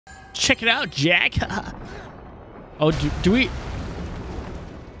check it out, Jack. Oh, do we?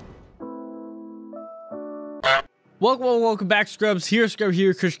 Welcome back, Scrubs. Scrub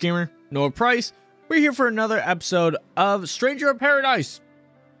here, Chris Gamer, Noah Price. We're here for another episode of Stranger of Paradise,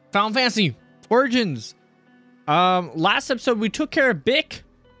 Final Fantasy Origins. Last episode we took care of Bikke,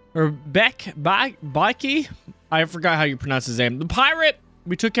 Bikke. I forgot how you pronounce his name. The pirate.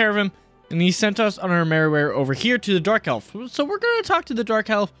 We took care of him, and he sent us on our merry way over here to the Dark Elf. So we're gonna talk to the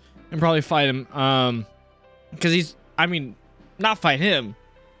Dark Elf and probably fight him. Because he's, I mean, not fight him.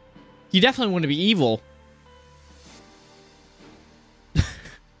 He definitely want to be evil.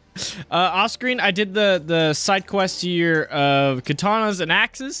 Off screen, I did the side quest here of katanas and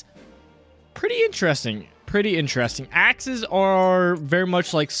axes. Pretty interesting. Axes are very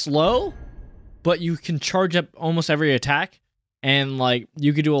much like slow, but you can charge up almost every attack, and like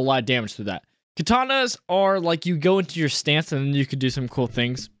you could do a lot of damage through that. Katanas are like you go into your stance and then you could do some cool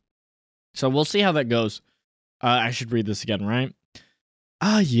things. So we'll see how that goes. I should read this again, right?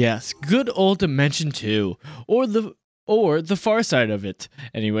 Ah, yes, good old Dimension 2, or the far side of it.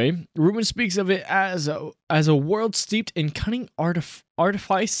 Anyway, Ruben speaks of it as a world steeped in cunning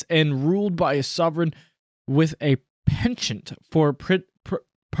artifice and ruled by a sovereign with a penchant for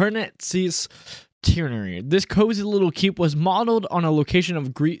pernicious tyranny. This cozy little keep was modeled on a location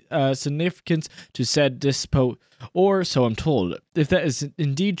of great significance to said despot, or so I'm told. If that is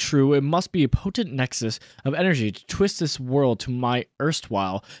indeed true, it must be a potent nexus of energy to twist this world to my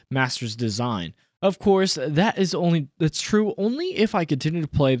erstwhile master's design. Of course, that's true only if I continue to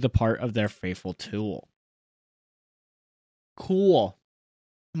play the part of their faithful tool. Cool.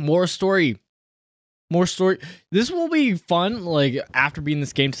 More story. This will be fun, like, after beating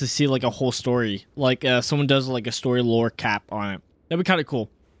this game to see, like, a whole story. Like, someone does, like, a story lore cap on it. That'd be kind of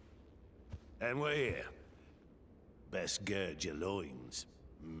cool. And we're here. Best gird your loins.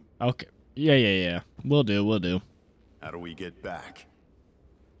 Okay. Yeah. Will do. How do we get back?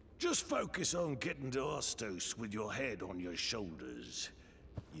 Just focus on getting to Ostos with your head on your shoulders.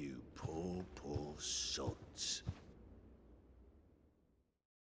 You poor sots.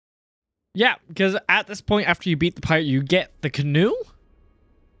 Yeah, because at this point, after you beat the pirate, you get the canoe?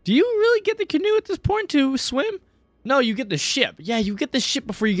 Do you really get the canoe at this point to swim? No, you get the ship. Yeah, you get the ship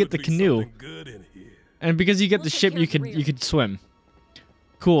before you get the canoe. And because you get the ship, you could swim.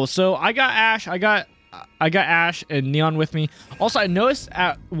 Cool. So I got Ash. I got Ash and Neon with me. Also, I noticed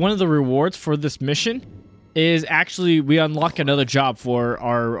at one of the rewards for this mission is actually we unlock another job for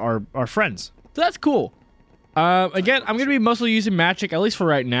our friends. So that's cool. Again, I'm gonna be mostly using magic, at least for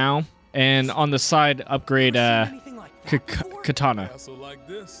right now, and on the side upgrade katana. That's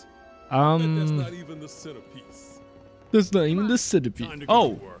not even the centerpiece.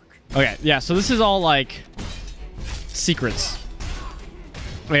 Oh, okay, yeah. So this is all like secrets.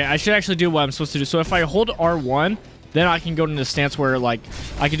 Okay, I should actually do what I'm supposed to do. So if I hold R1, then I can go into the stance where like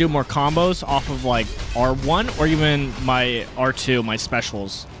I can do more combos off of like R1 or even my R2, my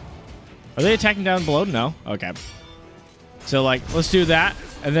specials. Are they attacking down below? No. Okay. So like let's do that,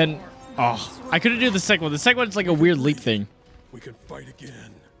 and then I couldn't do the second one. The second one's like a weird leap thing. We can fight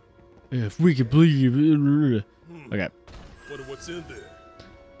again. If we could believe. Okay. What's in there?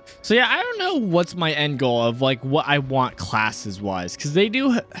 So yeah, I don't know what's my end goal of like what I want classes wise, because they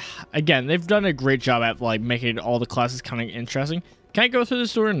do, again, they've done a great job at like making all the classes kind of interesting. Can I go through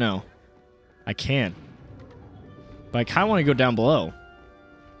this door? No, I can't. But I kind of want to go down below.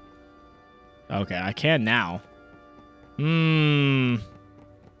 Okay, I can now. I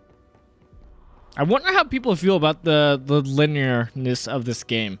wonder how people feel about the linearness of this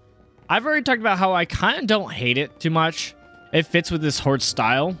game. I've already talked about how I kind of don't hate it too much. It fits with this hard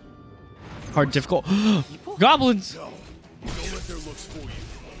style. Hard, difficult. Goblins! No, don't let their looks fool you.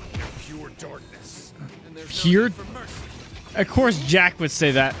 They're pure darkness. Pure? Of course Jack would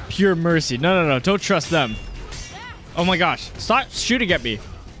say that. Pure mercy. No. Don't trust them. Oh my gosh. Stop shooting at me.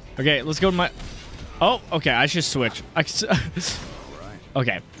 Okay, let's go to my... Oh, okay. I should switch.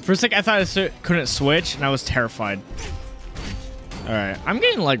 Okay. For a second, I thought I couldn't switch, and I was terrified. Alright. I'm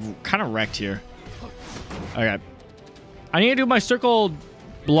getting, like, kind of wrecked here. Okay. I need to do my circle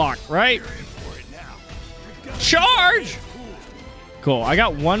block, right? Charge! Cool. I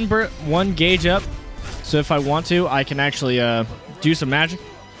got one gauge up, so if I want to, I can actually do some magic.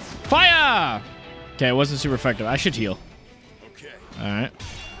 Fire! Okay, it wasn't super effective. I should heal. All right.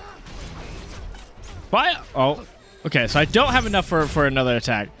 Fire! Oh, okay. So I don't have enough for another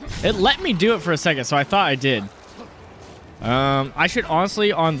attack. It let me do it for a second, so I thought I did. I should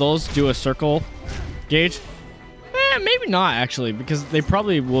honestly on those do a circle gauge. Maybe not actually, because they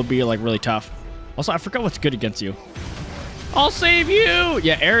probably will be like really tough. Also, I forgot what's good against you. I'll save you.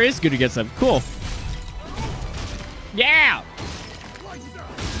 Yeah, air is good against them. Cool. Yeah.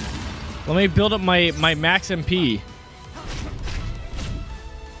 Let me build up my max MP.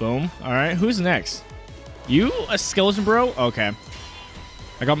 Boom. All right. Who's next? You? A skeleton bro? Okay.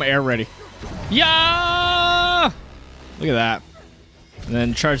 I got my air ready. Yeah! Look at that. And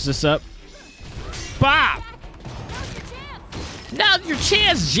then charge this up. Bop! Now's your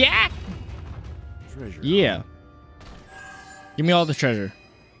chance, Jack! Treasure. Yeah. Give me all the treasure.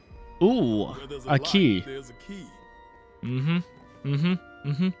 Ooh, a key. There's a key. I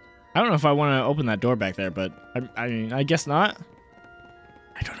don't know if I want to open that door back there, but I mean, I guess not.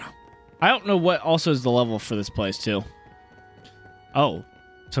 I don't know. I don't know what also is the level for this place too. Oh,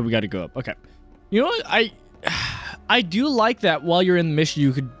 so we got to go up. Okay. You know what? I do like that while you're in the mission,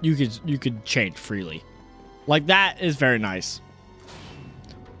 you could change freely. Like that is very nice.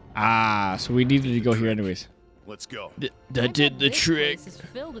 Ah, so we needed to go here anyways. Let's go. That did the trick. This place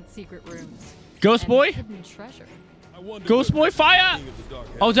is filled with secret rooms. Ghost boy? Hidden treasure. Ghost boy, fire!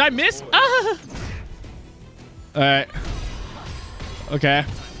 Oh, did I miss? Ah! All right. Okay.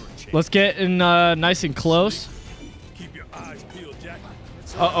 Let's get in nice and close. Keep your eyes peeled, Jack.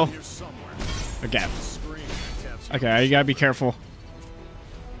 Uh-oh. Okay. Okay, you gotta be careful.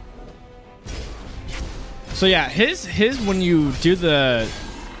 So yeah, his when you do the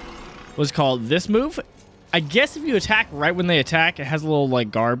what's called this move, I guess if you attack right when they attack, it has a little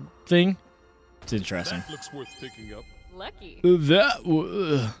like garb thing. It's interesting. That looks worth picking up. Lucky.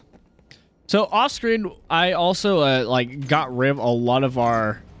 So off screen, I also like got rid of a lot of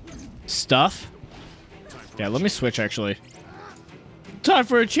our stuff. Yeah, let me switch actually. Time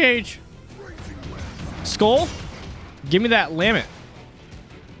for a change. Skull, give me that lammet.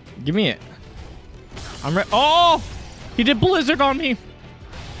 Give me it. I'm ready. Oh, he did blizzard on me.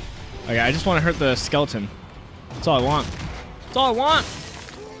 Okay, I just want to hurt the skeleton. That's all I want. That's all I want.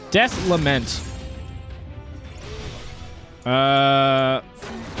 Death Lament.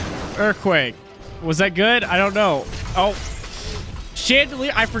 Earthquake. Was that good? I don't know. Oh,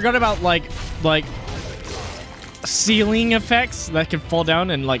 chandelier. I forgot about like ceiling effects that can fall down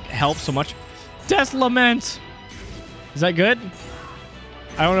and like help so much. Death Lament. Is that good?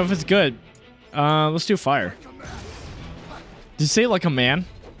 I don't know if it's good. Let's do fire. Did you say like a man?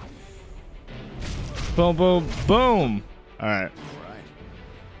 Boom, boom, boom. All right.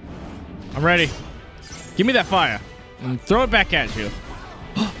 I'm ready. Give me that fire and throw it back at you.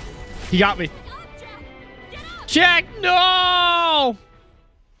 He got me. Jack, no!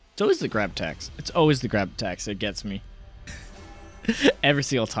 It's always the grab attacks. It's always the grab attacks that gets me. Every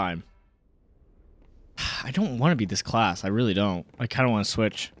single time. I don't want to be this class. I really don't. I kind of want to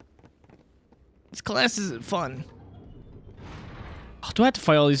switch. This class isn't fun. Oh, do I have to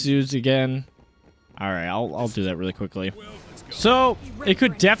fight all these dudes again? All right, I'll do that really quickly. So it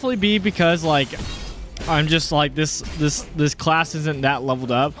could definitely be because like I'm just like this class isn't that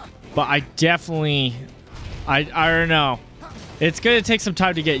leveled up, but I definitely I don't know. It's gonna take some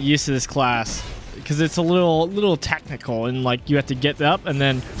time to get used to this class because it's a little technical and like you have to get up and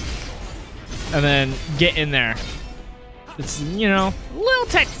then get in there. It's, you know, a little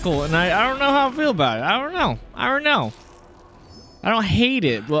technical, and I don't know how I feel about it. I don't know. I don't hate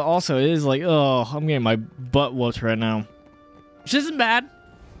it, but also it is like, oh, I'm getting my butt whooped right now. Which isn't bad.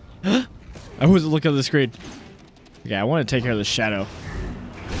 I wasn't looking at the screen. Okay, I want to take care of the shadow.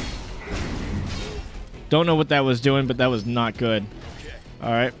 Don't know what that was doing, but that was not good.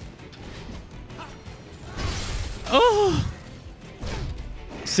 All right. Oh.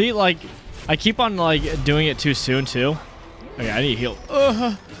 See, like, I keep on, like, doing it too soon, too. Okay, I need to heal.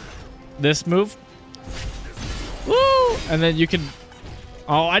 This move. Woo! And then you can...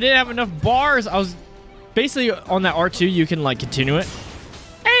 Oh, I didn't have enough bars. I was... Basically, on that R2, you can, like, continue it.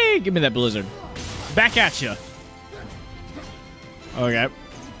 Hey, give me that blizzard. Back at you. Okay.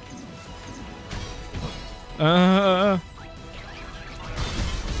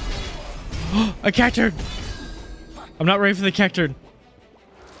 A cacturn. I'm not ready for the cacturn.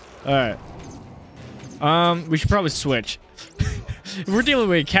 All right. We should probably switch. If we're dealing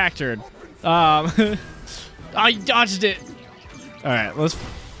with a cacturn. I dodged it. All right, let's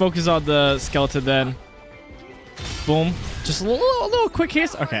focus on the skeleton then. Boom. Just a little quick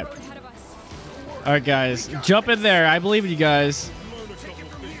hits. Okay. All right, guys, jump in there. I believe in you guys.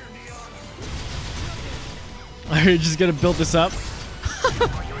 Are you just gonna build this up?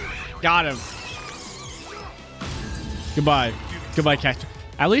 Got him. Goodbye. Goodbye, cacturn.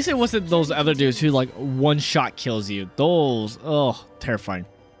 At least it wasn't those other dudes who like one shot kills you. Those, oh, terrifying.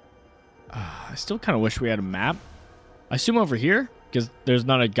 I still kind of wish we had a map. I assume over here because there's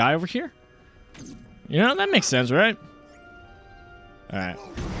not a guy over here. You know, that makes sense, right? All right.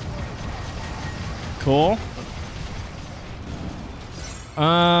 Cool.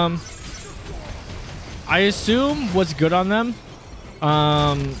 I assume what's good on them,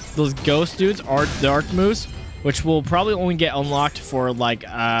 those ghost dudes are the arc moves, which will probably only get unlocked for like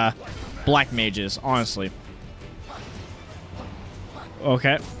black mages, honestly.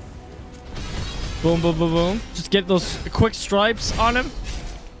 Okay. Boom, boom, boom, boom. Just get those quick stripes on him.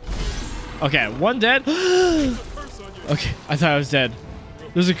 Okay, one dead. Okay, I thought I was dead.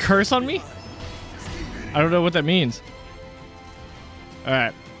 There's a curse on me? I don't know what that means. All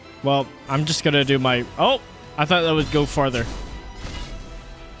right. Well, I'm just going to do my... Oh, I thought that would go farther.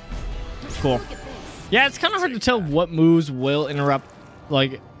 Cool. Yeah, it's kind of hard to tell what moves will interrupt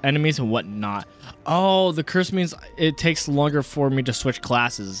like enemies and what not. Oh, the curse means it takes longer for me to switch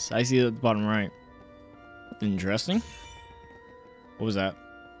classes. I see it at the bottom right. Interesting. What was that?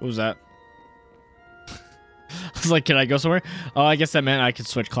 What was that? I was like, can I go somewhere? Oh, I guess that meant I could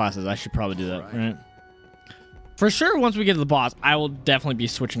switch classes. I should probably do that, right? For sure, once we get to the boss, I will definitely be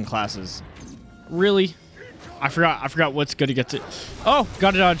switching classes. Really? I forgot what's good to get to. Oh,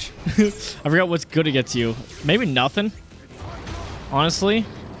 gotta dodge. I forgot what's good to get to you. Maybe nothing. Honestly.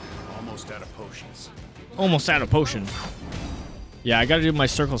 Almost out of potions. Almost out of potion. Yeah, I gotta do my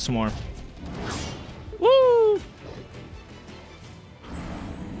circle some more. Woo!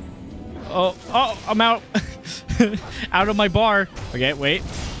 Oh, I'm out. Out of my bar. Okay, wait.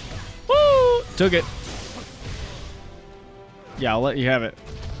 Woo! Took it. Yeah, I'll let you have it.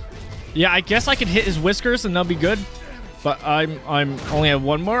 Yeah, I guess I could hit his whiskers and that'll be good. But I'm only have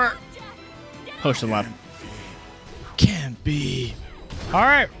one more potion left. Can't be. All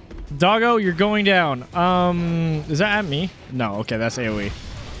right, doggo, you're going down. Is that at me? No. Okay, that's AOE.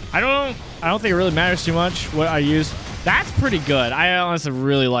 I don't think it really matters too much what I use. That's pretty good. I honestly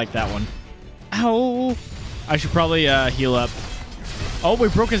really like that one. Ow. I should probably heal up. Oh, we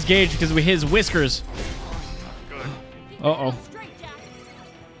broke his gauge because we hit his whiskers. Uh-oh.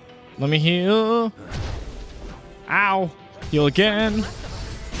 Let me heal. Ow. Heal again.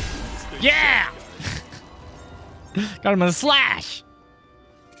 Yeah! Got him in a slash.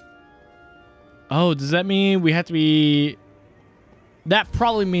 Oh, does that mean we have to be... That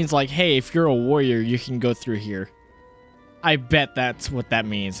probably means like, hey, if you're a warrior, you can go through here. I bet that's what that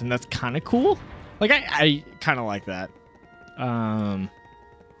means, and that's kind of cool. Like, I kind of like that.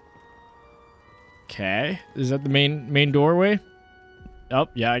 Okay. Is that the main doorway? Oh,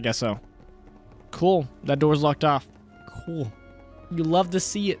 yeah, I guess so. Cool. That door's locked off. Cool. You love to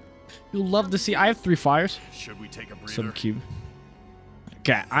see it. You love to see. I have 3 fires. Should we take a breather? Subcube.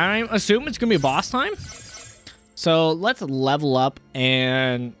 Okay, I assume it's gonna be boss time. So let's level up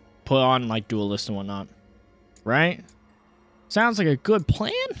and put on like duelist and whatnot. Right? Sounds like a good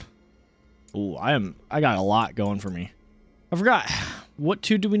plan. Ooh, I got a lot going for me. I forgot. What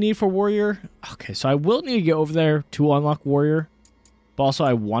 2 do we need for warrior? Okay, so I will need to get over there to unlock warrior. But also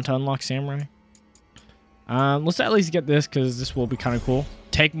I want to unlock samurai. Let's at least get this because this will be kind of cool.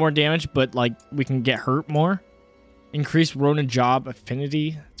 Take more damage, but like we can get hurt more. Increase Ronin job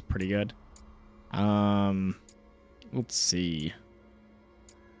affinity. That's pretty good. Let's see.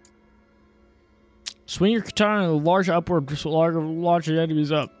 Swing your katana a large upward, just large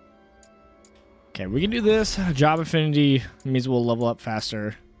enemies up. Okay, we can do this. Job affinity means we'll level up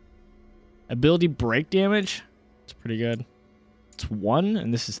faster. Ability break damage. It's pretty good. It's 1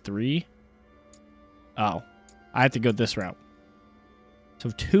 and this is 3. Oh, I have to go this route. So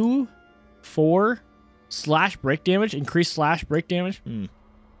 2, 4, slash break damage, increase slash break damage.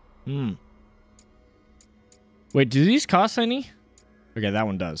 Wait, do these cost any? Okay, that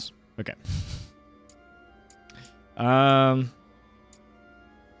one does. Okay.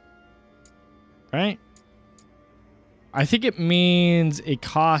 Right? I think it means it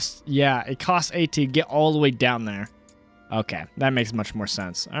costs, yeah, it costs 8 to get all the way down there. Okay, that makes much more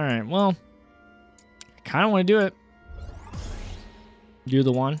sense. All right, well, I kind of want to do it. Do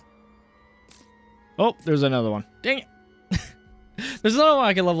the one. Oh, there's another one. Dang it. There's another one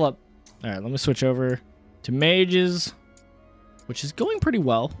I can level up. All right, let me switch over to mages, which is going pretty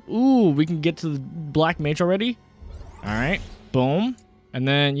well. Ooh, we can get to the black mage already. All right, boom. And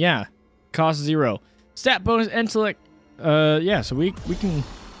then, yeah, cost 0. Stat bonus, intellect. Yeah, so we can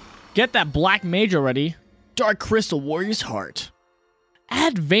get that black mage already. Dark Crystal Warrior's Heart.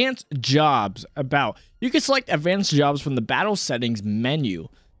 Advanced jobs. About. You can select advanced jobs from the battle settings menu.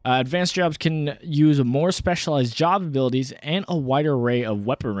 Advanced jobs can use more specialized job abilities and a wider array of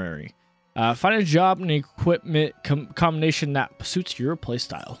weaponry. Find a job and equipment combination that suits your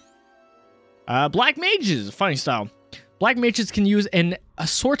playstyle. Black mages. Fighting style. Black mages can use an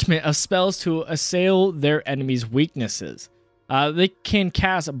assortment of spells to assail their enemies' weaknesses. They can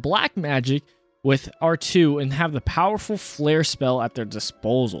cast black magic with R2 and have the powerful flare spell at their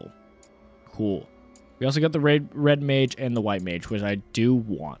disposal. Cool. We also got the red mage and the white mage, which I do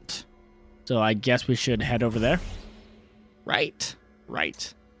want. So I guess we should head over there. Right.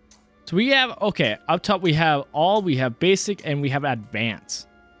 So we have, okay, up top we have basic and we have advanced.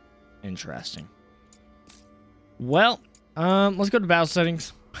 Interesting. Well, let's go to battle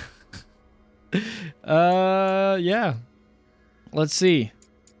settings. Yeah. Let's see.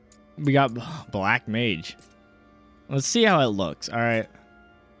 We got black mage. Let's see how it looks. All right.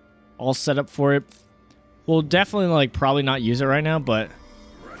 All set up for it. We'll definitely like probably not use it right now, but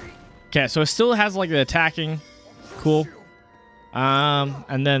okay, so it still has like the attacking. Cool.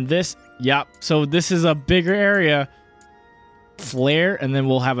 And then this, yep. So this is a bigger area. Flare, and then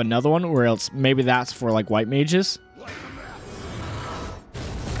we'll have another one where else maybe that's for like white mages.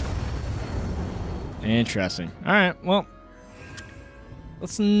 Interesting. All right, well,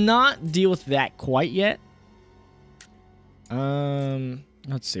 let's not deal with that quite yet.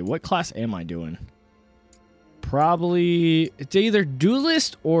 Let's see, what class am I doing? Probably it's either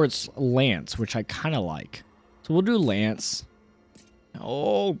duelist or it's lance, which I kind of like. So we'll do lance.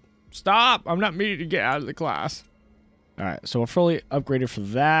 Oh, stop! I'm not meaning to get out of the class. All right, so we're fully upgraded for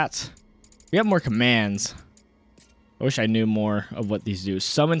that. We have more commands. I wish I knew more of what these do.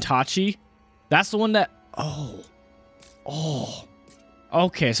 Summon Tachi. That's the one that... Oh.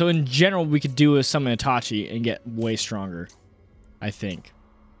 Okay, so in general, we could do a summon Tachi and get way stronger. I think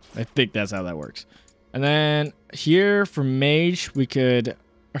that's how that works. And then here for mage, we could...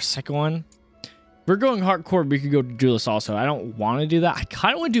 Our second one. If we're going hardcore, we could go to duelist also. I don't want to do that. I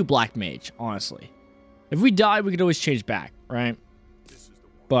kind of want to do black mage, honestly. If we die, we could always change back, right?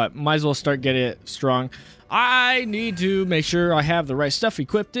 But might as well start getting it strong. I need to make sure I have the right stuff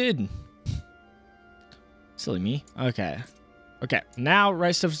equipped. Silly me. Okay. Okay, now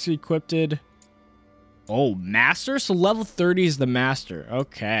right stuff is equipped. Oh, master? So level 30 is the master.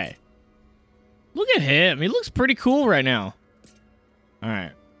 Okay. Look at him. He looks pretty cool right now. All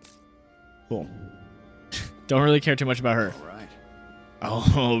right. Cool. Don't really care too much about her.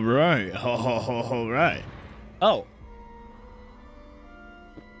 All right. All right. Oh.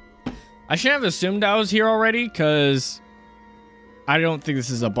 I shouldn't have assumed I was here already, because I don't think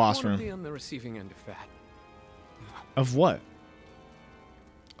this is a boss room. Be on the receiving end of that. Of what?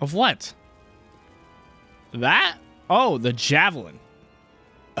 Of what? That? Oh, the javelin.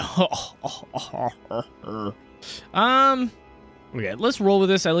 Okay, let's roll with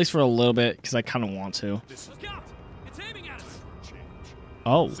this at least for a little bit, because I kind of want to. It's aiming at us.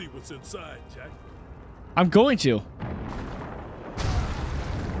 Oh. See what's inside, Jack. I'm going to.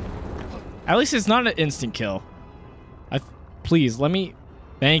 At least it's not an instant kill. Please, let me...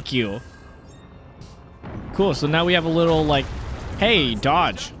 Thank you. Cool, so now we have a little, like... Hey,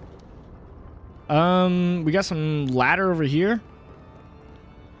 dodge. We got some ladder over here.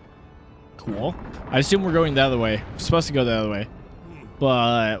 Cool. I assume we're going the other way. We're supposed to go the other way.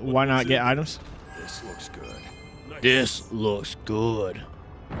 But why not get items? This looks good. This looks good.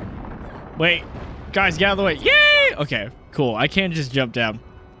 Wait. Guys, get out of the way. Yay! Okay, cool. I can't just jump down.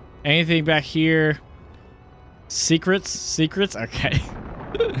 Anything back here? Secrets? Secrets? Okay.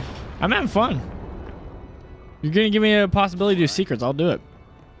 I'm having fun. You're going to give me a possibility to do secrets. I'll do it.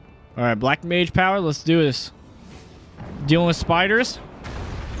 All right, black mage power. Let's do this. Dealing with spiders.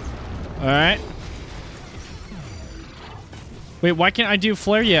 All right. Wait, why can't I do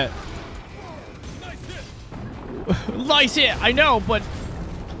flare yet? Nice hit. I know, but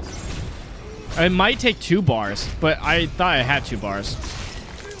it might take 2 bars, but I thought I had 2 bars.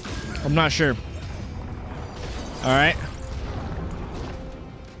 I'm not sure. All right.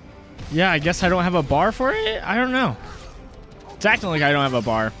 Yeah, I guess I don't have a bar for it. I don't know. It's acting like I don't have a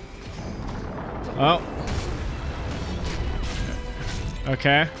bar. Oh.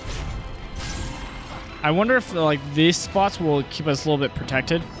 Okay. I wonder if like these spots will keep us a little bit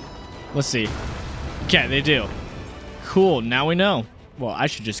protected. Let's see. Okay, they do. Cool, now we know. Well, I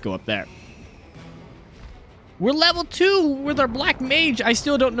should just go up there. We're level 2 with our black mage. I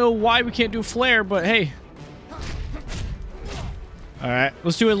still don't know why we can't do flare, but hey. All right,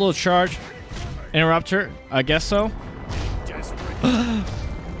 let's do a little charge. Interrupt her. I guess so. All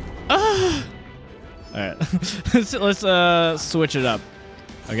right, let's switch it up.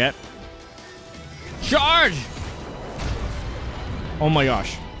 Okay. Charge! Oh my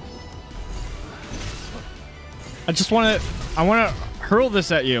gosh. I want to hurl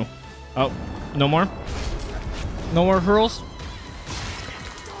this at you. Oh, no more? No more hurls?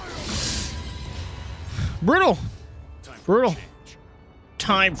 Brutal. Brutal.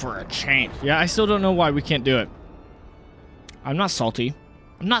 Time for a change. Yeah, I still don't know why we can't do it. I'm not salty.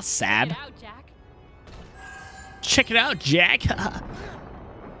 I'm not sad. Get out, Jack. Check it out, Jack.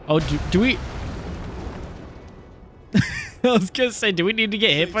 Oh, do we... I was gonna say, do we need to get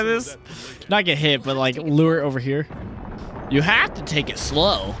hit by this? Not get hit, but like lure it over here. You have to take it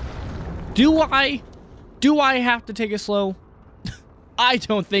slow. Do I? Do I have to take it slow? I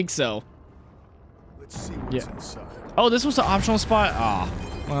don't think so. Let's see what's inside. Oh, this was the optional spot? Ah,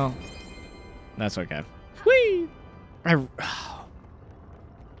 well, that's okay. Whee!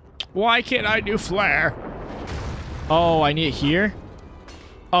 Why can't I do flare? Oh, I need it here?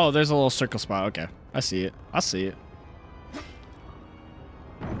 Oh, there's a little circle spot. Okay, I see it. I see it.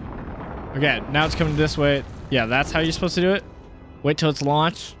 Okay, now it's coming this way. Yeah, that's how you're supposed to do it. Wait till it's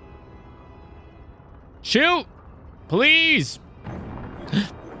launched. Shoot! Please!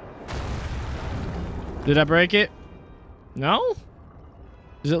 Did I break it? No?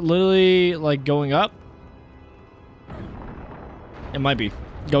 Is it literally like going up? It might be.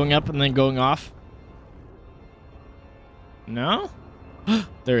 Going up and then going off. No?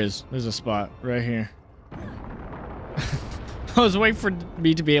 There is. There's a spot right here. I was waiting for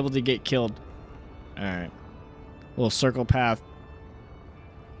me to be able to get killed. Alright. Little circle path.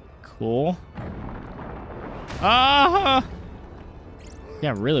 Cool. Ah!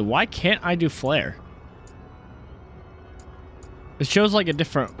 Yeah, really. Why can't I do flare? It shows like a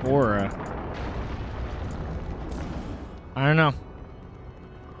different aura. I don't know.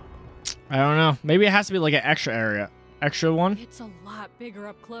 I don't know. Maybe it has to be like an extra area. Extra one? It's a lot bigger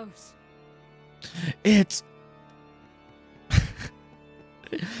up close. It's...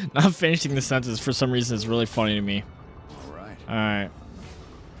 Not finishing the sentence for some reason is really funny to me. Alright. Alright.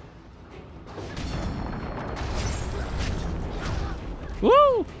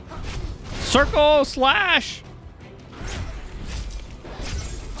 Woo! Circle slash!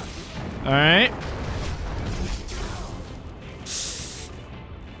 Alright.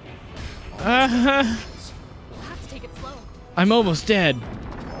 We'll have to take it slow. I'm almost dead. We'll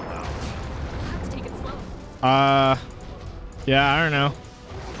have to take it slow. Yeah, I don't know.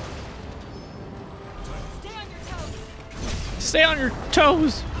 Stay on your toes. Stay on your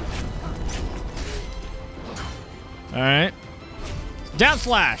toes. Alright. Down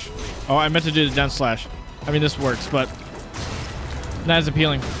slash. Oh, I meant to do the down slash. I mean, this works, but not as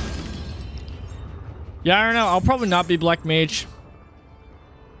appealing. Yeah, I don't know. I'll probably not be Black Mage.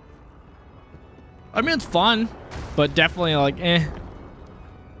 I mean, it's fun, but definitely like, eh.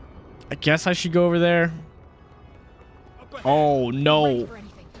 I guess I should go over there. Oh, no. Ready for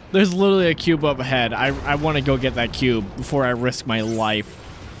anything. There's literally a cube up ahead. I want to go get that cube before I risk my life.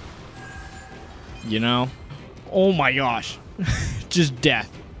 You know? Oh my gosh. Just death.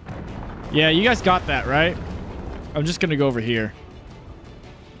 Yeah, you guys got that, right? I'm just going to go over here.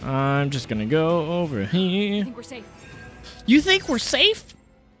 I'm just going to go over I here. think we're safe. You think we're safe?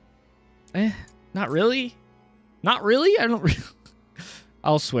 Eh, not really. Not really? I don't really...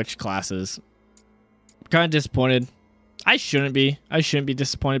 I'll switch classes. Kind of disappointed. I shouldn't be. I shouldn't be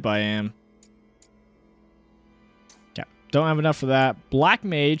disappointed, but I am. Yeah, don't have enough for that. Black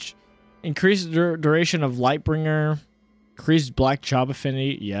Mage. Increased duration of Lightbringer. Increased Black Job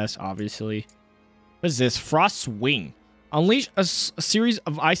affinity. Yes, obviously. What is this? Frost Swing. Unleash a series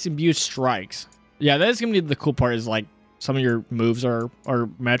of ice-imbued strikes. Yeah, that is going to be the cool part, is like some of your moves are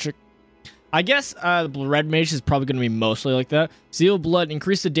magic. I guess the Red Mage is probably going to be mostly like that. Seal Blood.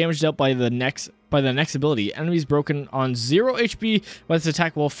 Increase the damage dealt by the next ability. Enemies broken on 0 HP, but its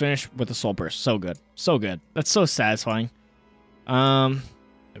attack will finish with a Soul Burst. So good. So good. That's so satisfying.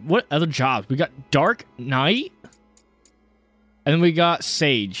 What other jobs? We got Dark Knight. And then we got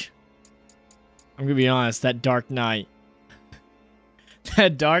Sage. I'm going to be honest. That Dark Knight.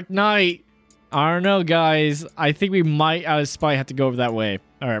 That Dark Knight. I don't know, guys. I think we might, out of spite, have to go over that way.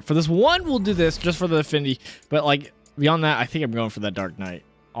 All right. For this one, we'll do this just for the affinity. But, like, beyond that, I think I'm going for that Dark Knight.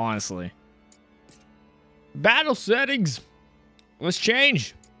 Honestly. Battle settings. Let's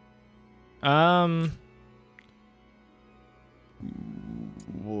change. Because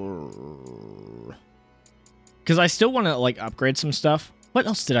I still want to, like, upgrade some stuff. What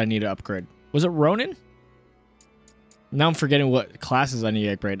else did I need to upgrade? Was it Ronin? Now I'm forgetting what classes I need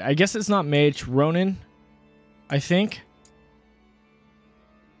to upgrade. I guess it's not Mage. Ronin, I think.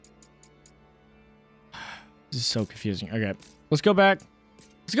 This is so confusing. Okay, let's go back.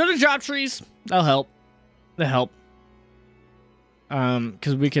 Let's go to job trees. That'll help. That'll help.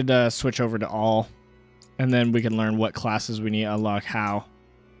 Because we could switch over to all. And then we can learn what classes we need to unlock how.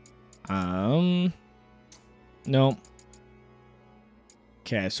 Nope.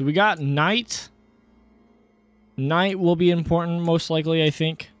 Okay, so we got Knight. Knight will be important, most likely, I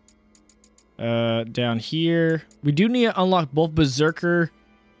think. Down here. We do need to unlock both Berserker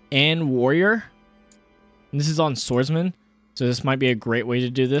and Warrior. And this is on Swordsman. So this might be a great way to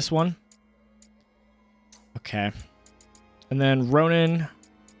do this one. Okay. And then Ronin.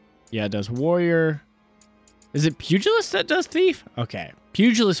 Yeah, it does Warrior. Is it Pugilist that does Thief? Okay.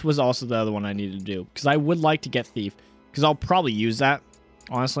 Pugilist was also the other one I needed to do. Because I would like to get Thief. Because I'll probably use that.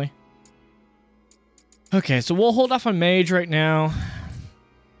 Honestly. Okay, so we'll hold off on Mage right now.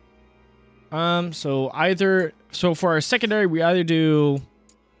 So for our secondary, we either do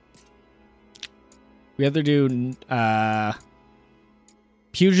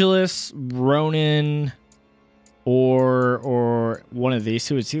Pugilist, Ronin, or one of these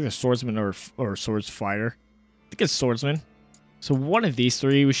two. It's either Swordsman or Swords Fighter. I think it's Swordsman. So one of these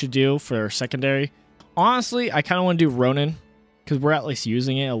three we should do for our secondary. Honestly, I kind of want to do Ronin because we're at least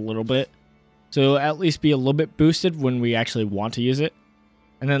using it a little bit. So at least be a little bit boosted when we actually want to use it.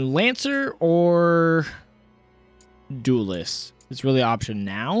 And then Lancer or Duelist. It's really an option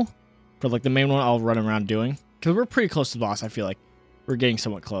now for like the main one I'll run around doing. Because we're pretty close to the boss, I feel like. We're getting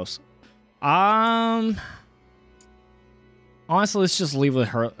somewhat close. Honestly, let's just leave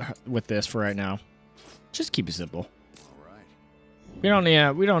with this for right now. Just keep it simple. We don't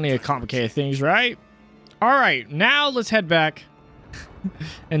need complicated things, right? All right, now let's head back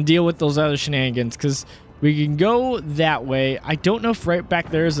and deal with those other shenanigans because we can go that way. I don't know if right back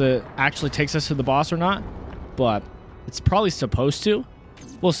there actually takes us to the boss or not, but it's probably supposed to.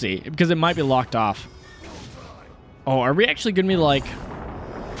 We'll see because it might be locked off. Oh, are we actually gonna be like?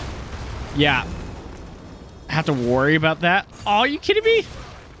 Yeah. Have to worry about that? Oh, are you kidding me?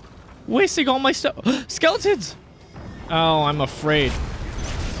 Wasting all my stuff. Skeletons! Oh, I'm afraid.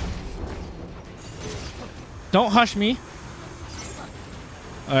 Don't hush me.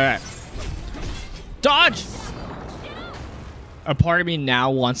 Alright. Dodge! A part of me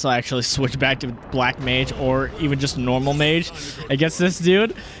now wants to actually switch back to Black Mage or even just normal Mage against this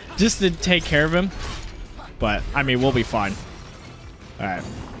dude just to take care of him. But, I mean, we'll be fine. Alright.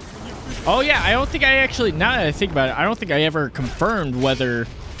 Oh, yeah, I don't think I actually, now that I think about it, I don't think I ever confirmed whether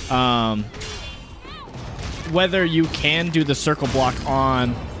you can do the circle block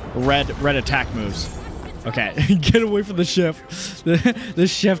on red attack moves. Okay, get away from the chef. The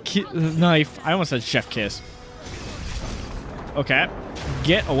chef knife. I almost said chef kiss. Okay,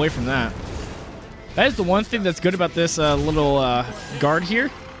 get away from that. That is the one thing that's good about this little guard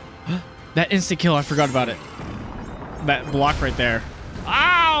here. That instant kill, I forgot about it. That block right there.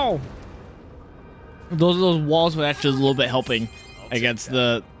 Ow! Those walls were actually a little bit helping against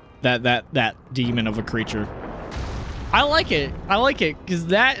that demon of a creature. I like it. I like it because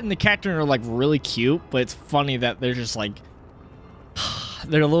that and the cactus are like really cute, but it's funny that they're just like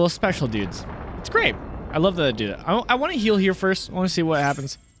they're little special dudes. It's great. I love that they do that. I want to heal here first. I want to see what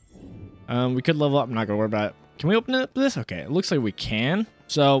happens. We could level up. I'm not gonna worry about it. Can we open up this? Okay, it looks like we can.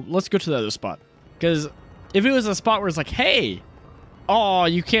 So let's go to the other spot. Because if it was a spot where it's like, hey, oh,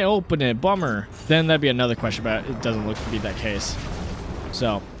 you can't open it, bummer, then that'd be another question, but it doesn't look to be that case.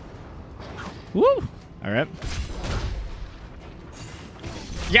 So, woo! All right.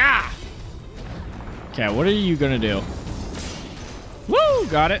 Yeah! Okay, what are you gonna do? Woo!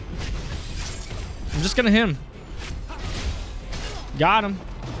 Got it. I'm just gonna hit him. Got him.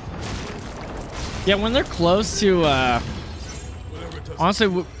 Yeah, when they're close to, honestly,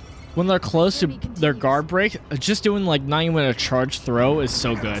 when they're close to their guard break, just doing like not even a charge throw is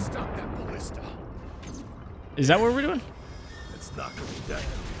so good. Is that what we're doing? Let's knock him dead.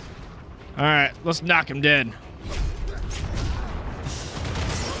 All right, let's knock him dead.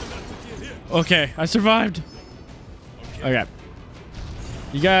 Okay, I survived. Okay.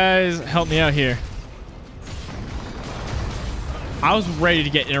 You guys help me out here. I was ready to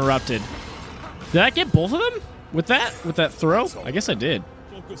get interrupted. Did I get both of them with that throw? I guess I did.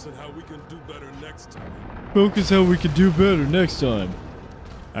 Focus on how we can do better next time. Focus how we can do better next time.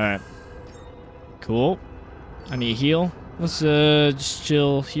 All right. Cool. I need a heal. Let's just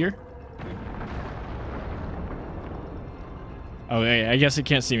chill here. Okay, I guess it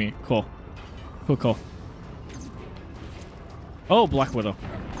can't see me. Cool. Cool, cool. Oh, Black Widow.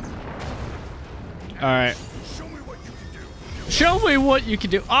 All right. Show me what you can do. Show me what you can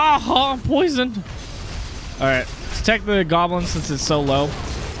do. Ah, I'm poisoned. All right. Let's attack the goblin since it's so low.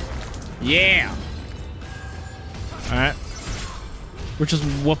 Yeah. All right. We're just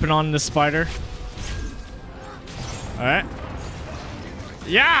whooping on this spider. All right.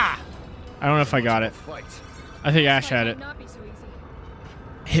 Yeah. I don't know if I got it. I think Ash had it. Not be so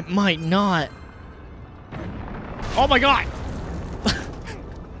easy. It might not. Oh my god.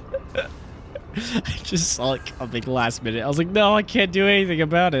 I just saw it coming last minute. I was like, no, I can't do anything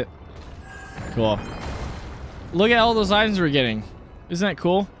about it. Cool. Look at all those items we're getting. Isn't that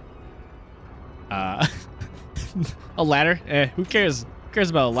cool? A ladder? Who cares? Who cares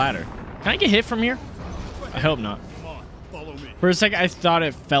about a ladder? Can I get hit from here? I hope not. Come on, follow me. For a second, I thought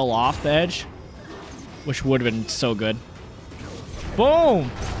it fell off the edge, which would have been so good. Boom!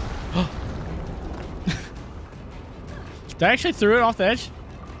 Did I actually throw it off the edge?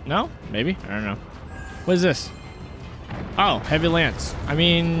 No? Maybe? I don't know. What is this? Oh, heavy lance. I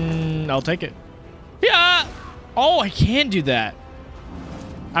mean, I'll take it. Yeah! Oh, I can do that.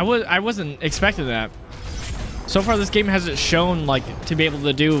 I wasn't expecting that. So far, this game hasn't shown, like, to be able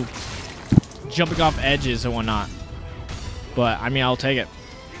to do jumping off edges and whatnot. But, I mean, I'll take it.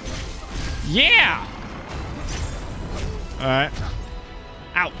 Yeah! Alright.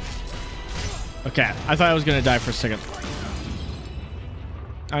 Ow. Okay, I thought I was gonna die for a second.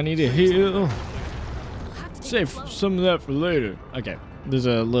 I need to heal. Save some of that for later. Okay, there's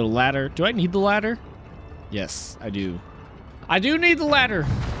a little ladder. Do I need the ladder? Yes, I do. I do need the ladder.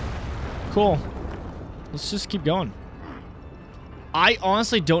 Cool. Let's just keep going. I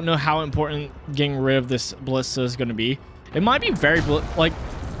honestly don't know how important getting rid of this ballista is going to be. It might be very, like,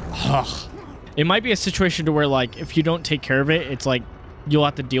 it might be a situation to where, like, if you don't take care of it, it's like you'll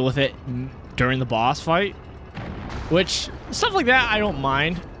have to deal with it during the boss fight. Which, stuff like that, I don't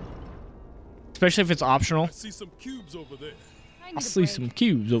mind. Especially if it's optional. I see some cubes over there. I see some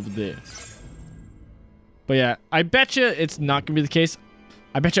cubes over there. But yeah, I bet you it's not going to be the case.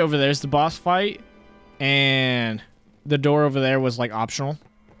 I bet you over there's the boss fight. And the door over there was like optional.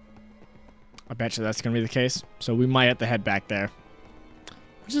 I bet you that's going to be the case. So we might have to head back there.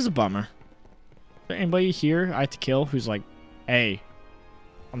 Which is a bummer. Is there anybody here I have to kill who's like, hey,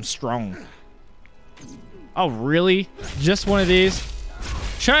 I'm strong. Oh, really? Just one of these?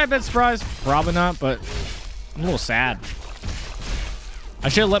 Should I have been surprised? Probably not, but I'm a little sad. I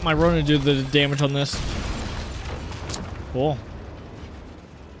should have let my Ronin do the damage on this. Cool.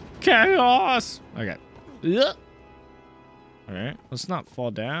 Chaos! Okay. Ugh. Alright, let's not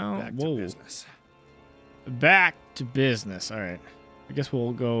fall down. Back Whoa. to business. Back to business. Alright. I guess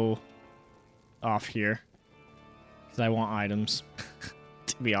we'll go off here. Because I want items.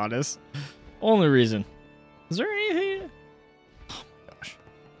 To be honest. Only reason. Is there anything? Oh my gosh.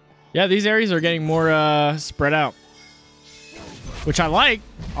 Yeah, these areas are getting more spread out. Which I like,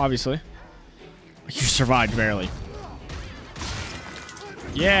 obviously. You survived barely.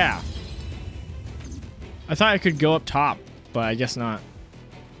 Yeah. I thought I could go up top, but I guess not.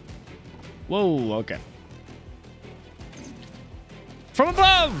 Whoa, okay. From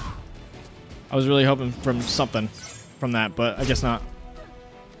above! I was really hoping from something from that, but I guess not.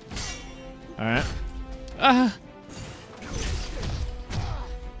 Alright.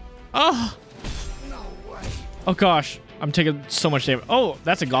 Oh! Oh gosh. I'm taking so much damage. Oh,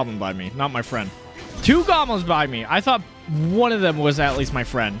 that's a goblin by me, not my friend. 2 goblins by me. I thought one of them was at least my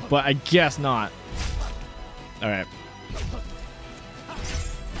friend, but I guess not. Alright.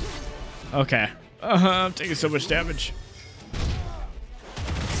 Okay. I'm taking so much damage.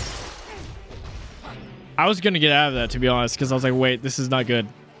 I was gonna get out of that, to be honest, because I was like, wait, this is not good.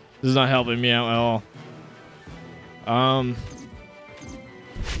 This is not helping me out at all.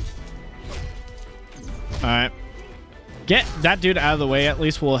 Alright. Get that dude out of the way, at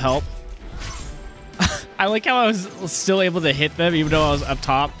least will help. I like how I was still able to hit them, even though I was up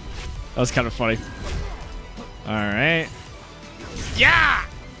top. That was kind of funny. Alright. Yeah!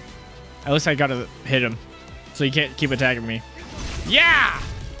 At least I gotta hit him, so he can't keep attacking me. Yeah!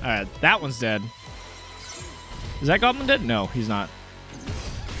 Alright, that one's dead. Is that goblin dead? No, he's not.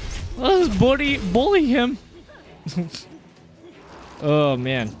 Let's bully him. Oh,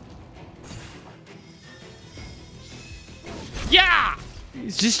 man. Yeah!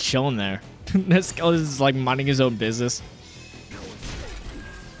 He's just chilling there. That skeleton is like minding his own business.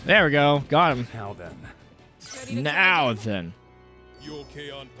 There we go. Got him. Now then. Now then. You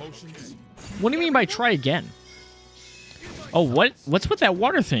okay on potions? What do you mean by try again? Oh, what's with that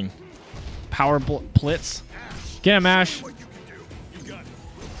water thing? Power plits. Get him, Ash.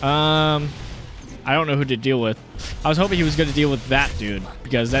 I don't know who to deal with. I was hoping he was going to deal with that dude,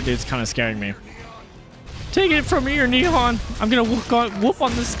 because that dude's kind of scaring me. Take it from here, Nihon. I'm going to whoop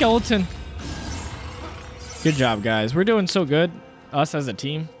on the skeleton. Good job, guys. We're doing so good. Us as a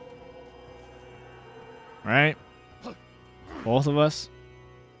team. Right? Both of us.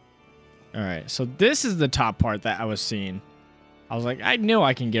 All right. So this is the top part that I was seeing. I was like, I know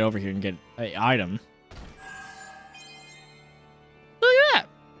I can get over here and get an item. Look at that.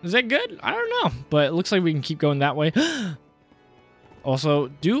 Is that good? I don't know. But it looks like we can keep going that way. Also,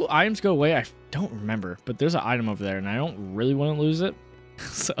 do items go away? I don't remember. But there's an item over there, and I don't really want to lose it.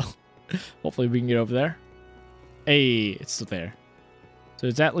 So, Hopefully we can get over there. Hey, it's still there. So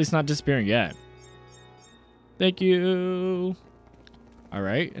it's at least not disappearing yet. Thank you. All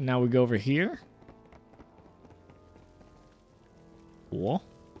right, and now we go over here. Cool.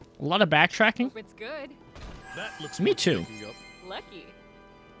 A lot of backtracking. Hope it's good. That looks Me worth too. picking up. Lucky.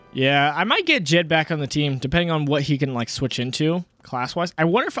 Yeah, I might get Jed back on the team, depending on what he can like switch into class-wise. I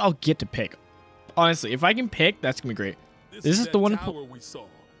wonder if I'll get to pick. Honestly, if I can pick, that's gonna be great. This is that the one. tower we saw.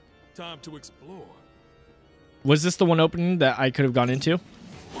 Time to explore. Was this the one opening that I could have gone into?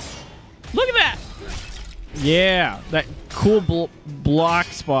 Look at that! Yeah, that cool block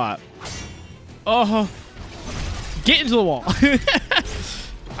spot. Oh, get into the wall.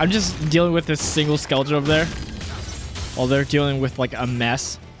 I'm just dealing with this single skeleton over there, while they're dealing with like a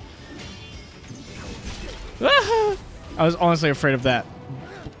mess. I was honestly afraid of that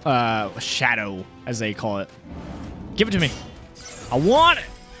shadow, as they call it. Give it to me. I want it.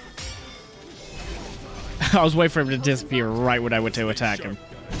 I was waiting for him to disappear right when I went to attack him.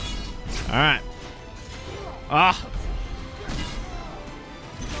 All right. Ah.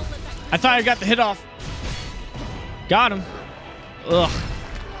 I thought I got the hit off. Got him. Ugh.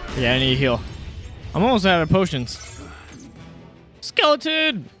 Yeah, I need a heal. I'm almost out of potions.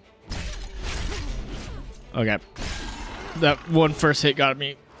 Skeleton. Okay. That one first hit got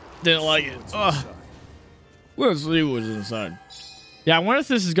me. Didn't like it. Ugh. Let's see what's inside. Yeah, I wonder if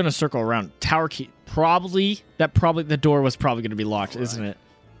this is gonna circle around. Tower key. Probably. The door was probably gonna be locked, isn't it?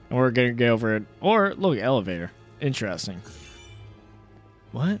 And we're gonna get over it. Or look, elevator. Interesting.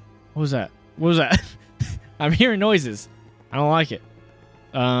 What? What was that? What was that? I'm hearing noises. I don't like it.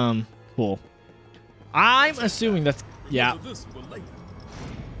 Cool. I'm assuming that's yeah.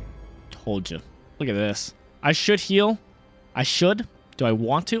 Told you. Look at this. I should heal. I should. Do I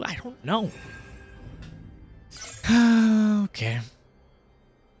want to? I don't know. Okay.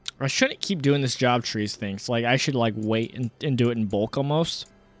 I shouldn't keep doing this job trees thing. So like I should like wait and do it in bulk almost.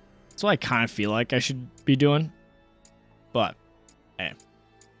 That's what I kind of feel like I should be doing. But hey.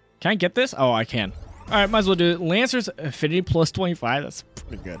 Can I get this? Oh, I can. Alright, might as well do it. Lancer's affinity plus 25. That's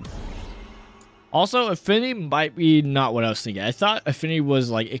pretty good. Also, affinity might be not what I was thinking. I thought affinity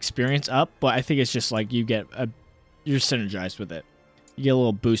was like experience up, but I think it's just like you get you're synergized with it. You get a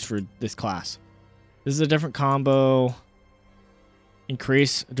little boost for this class. This is a different combo.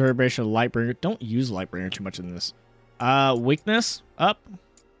 Increase duration of Lightbringer. Don't use Lightbringer too much in this. Weakness up.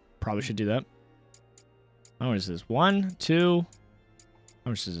 Probably should do that. How much is this? 1, 2. How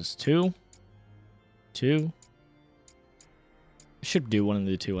much is this? 2. 2. I should do one of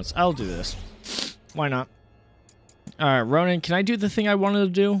the two ones. I'll do this. Why not? Alright, Ronan, can I do the thing I wanted to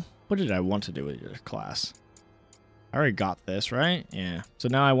do? What did I want to do with your class? I already got this, right? Yeah. So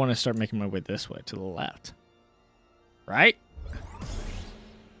now I want to start making my way this way to the left. Right?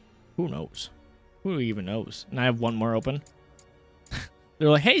 Who knows? Who even knows? And I have one more open. They're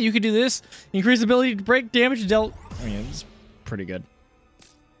like, hey, you could do this. Increase ability to break damage dealt. I mean, it's pretty good.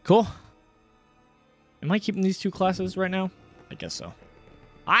 Cool. Am I keeping these two classes right now? I guess so.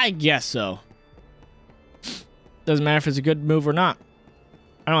 I guess so. Doesn't matter if it's a good move or not.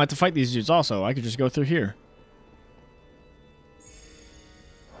 I don't have to fight these dudes also. I could just go through here.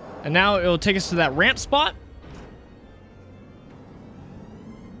 And now it'll take us to that ramp spot.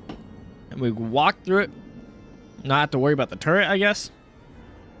 And we walk through it. Not have to worry about the turret, I guess.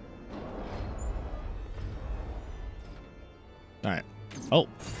 Alright. Oh,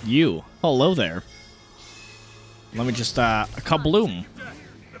 you. Hello there. Let me just, kabloom.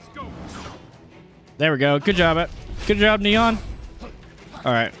 There we go. Good job, Good job, Neon.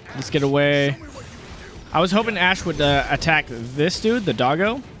 Alright, let's get away. I was hoping Ash would attack this dude, the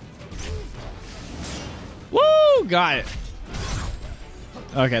doggo. Woo! Got it.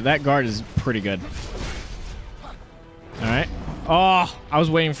 Okay, that guard is pretty good. Alright. Oh, I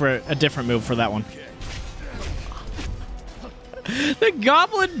was waiting for a different move for that one. The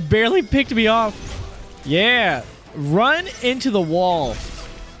goblin barely picked me off. Yeah. Run into the wall.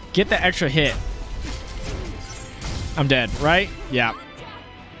 Get the extra hit. I'm dead, right? Yeah.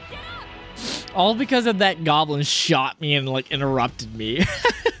 All because of that goblin shot me and like interrupted me.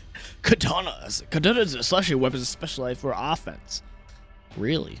 Katanas. Katanas are slashing weapons specialized for offense.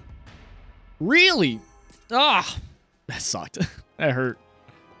 Really? Really? Ah, that sucked. That hurt.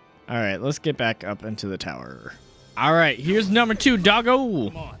 All right, let's get back up into the tower. All right, here's number 2, doggo.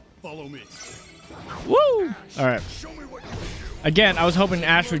 Come on, follow me. Woo! All right. Again, I was hoping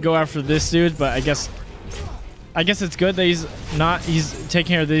Ash would go after this dude, but I guess it's good that he's taking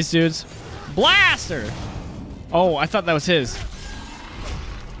care of these dudes. Blaster! Oh, I thought that was his.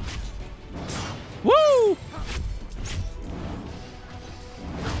 Woo!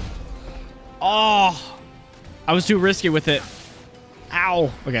 Oh, I was too risky with it.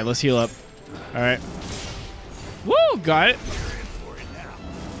 Ow. Okay, let's heal up. All right. Woo, got it.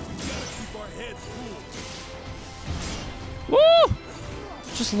 Woo!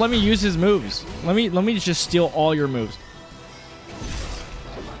 Just let me use his moves. Let me just steal all your moves.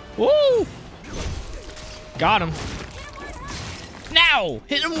 Woo! Got him. Now!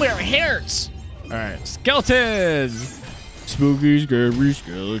 Hit him where it hurts! Alright, skeletons! Spooky, scary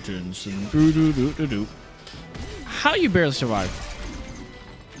skeletons. And doo -doo -doo -doo -doo. How you barely survive?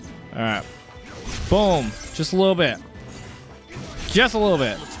 Alright. Boom. Just a little bit. Just a little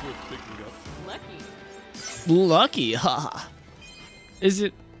bit. Lucky, haha. Is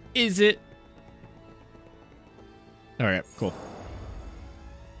it? Is it? Alright, cool.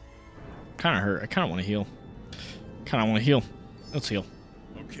 Kind of hurt. I kind of want to heal. Kind of want to heal. Let's heal.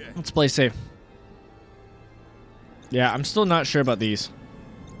 Okay. Let's play safe. Yeah, I'm still not sure about these.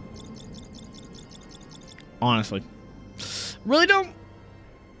 Honestly. Really don't.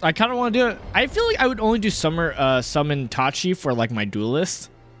 I kind of want to do it. I feel like I would only do summon Tachi for like my duelist.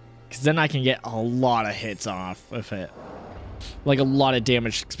 Because then I can get a lot of hits off of it. Like a lot of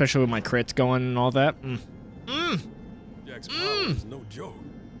damage, especially with my crits going and all that. Jack's power is no joke.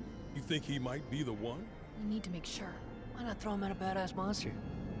 You think he might be the one? We need to make sure. Why not throw him at a badass monster?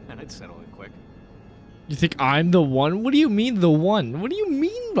 And I'd settle it quick. You think I'm the one? What do you mean the one? What do you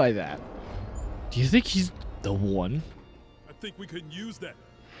mean by that? Do you think he's the one? I think we could use that.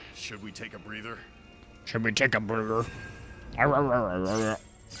 Should we take a breather? Should we take a burger?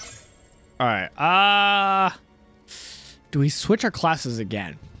 Alright, do we switch our classes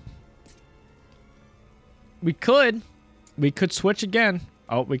again? We could. We could switch again.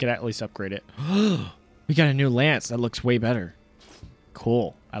 Oh, we could at least upgrade it. We got a new lance. That looks way better.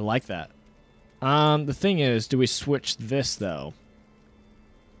 Cool. I like that. The thing is, do we switch this, though?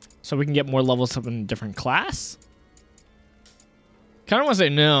 So we can get more levels up in a different class? Kind of want to say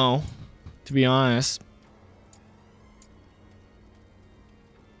no, to be honest.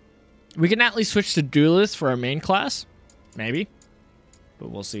 We can at least switch to duelist for our main class. Maybe. But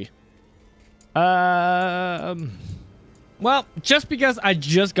we'll see. Well, just because I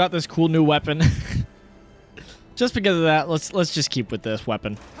just got this cool new weapon. Just because of that, let's just keep with this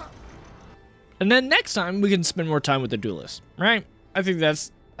weapon. And then next time we can spend more time with the duelist, right? I think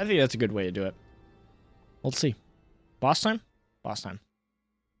that's a good way to do it. Let's see. Boss time? Boss time.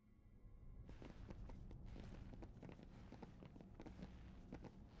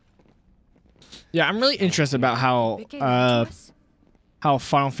 Yeah, I'm really interested about how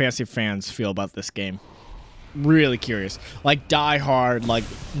Final Fantasy fans feel about this game. Really curious. Like, die hard, like,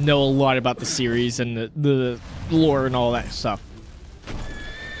 know a lot about the series and the lore and all that stuff.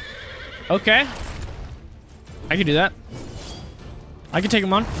 Okay. I can do that. I can take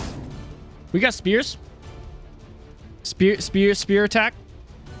him on. We got spears. Spear attack.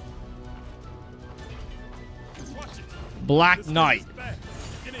 Black Knight.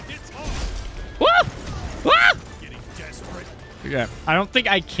 Woo! Woo! Yeah, I don't think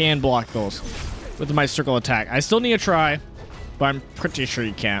I can block those with my circle attack. I still need to try, but I'm pretty sure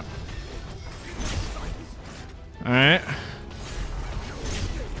you can't. All right.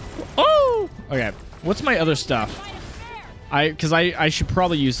 Oh! Okay. What's my other stuff? Because I should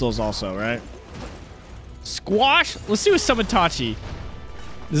probably use those also, right? Squash? Let's do a summon Tachi.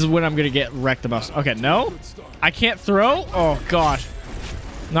 This is when I'm going to get wrecked the most. Okay, no. I can't throw? Oh, gosh.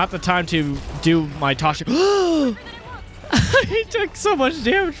 Not the time to do my Tachi. He took so much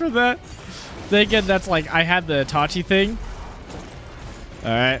damage from that. Thinking that's like, I had the Tachi thing.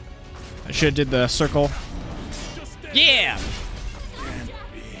 Alright. I should have did the circle. Yeah!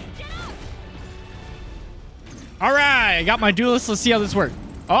 Alright, I got my duelist. Let's see how this works.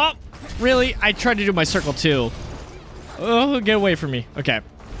 Oh, really? I tried to do my circle too. Oh, get away from me. Okay.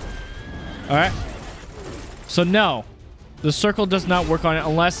 Alright. So no. The circle does not work on it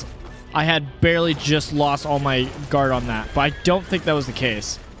unless I had barely just lost all my guard on that. But I don't think that was the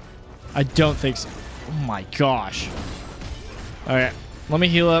case. I don't think so. Oh my gosh. Alright. Let me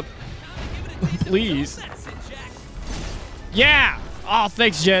heal up. Please. Yeah! Oh,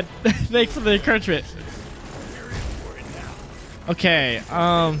 thanks, Jed. Thanks for the encouragement. Okay,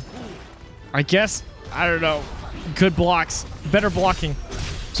 I guess, I don't know. Good blocks. Better blocking.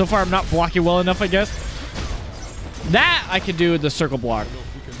 So far, I'm not blocking well enough, I guess. That I can do the circle block.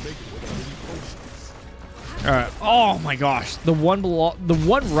 Alright. Oh my gosh. The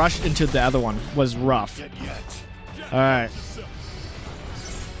one rush into the other one was rough. Alright.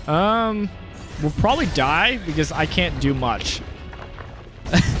 We'll probably die because I can't do much.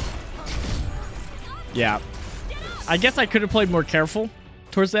 Yeah. I guess I could have played more careful.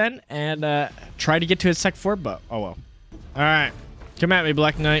 towards the end and try to get to his sec 4, but oh well. All right, come at me,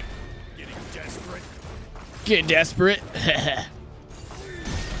 Black Knight. Getting desperate. Get desperate.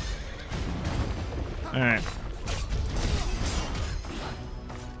 All right.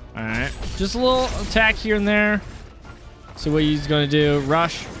 All right, just a little attack here and there. See what he's gonna do.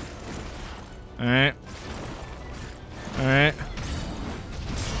 Rush. All right. All right.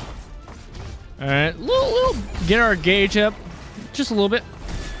 All right. Little. Get our gauge up, just a little bit.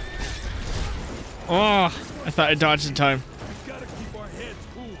 Oh, I thought I dodged in time. We gotta keep our heads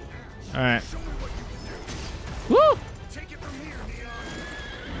cool. All right. Woo! Take it from here, Neon.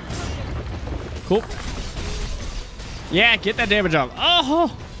 Cool. Yeah, get that damage off.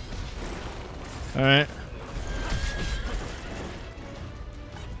 Oh! Alright.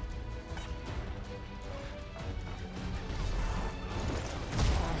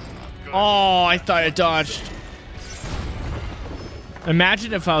 Oh, I thought I dodged.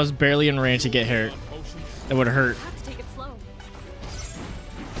 Imagine if I was barely in range to get hurt. That would have hurt. Have to take it slow.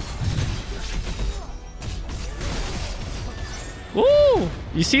 Woo!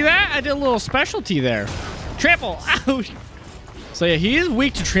 You see that? I did a little specialty there. Trample! Ouch! So yeah, he is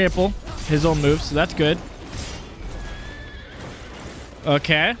weak to trample. His own moves, so that's good.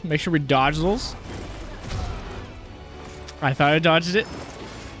 Okay, make sure we dodge those. I thought I dodged it.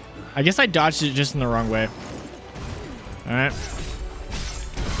 I guess I dodged it just in the wrong way. Alright.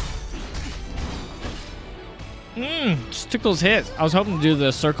 Just took those hits. I was hoping to do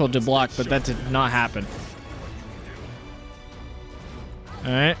the circle to block, but that did not happen.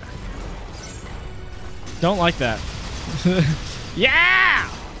 Alright. Don't like that. Yeah!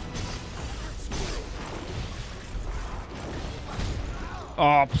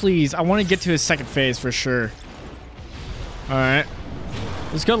 Oh, please. I want to get to his second phase for sure. Alright.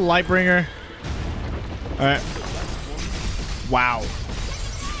 Let's go to Lightbringer. Alright. Wow.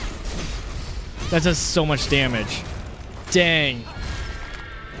 That does so much damage. Dang.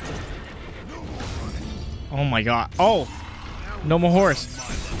 Oh my god. Oh! No more horse.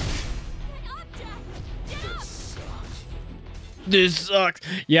 This sucks.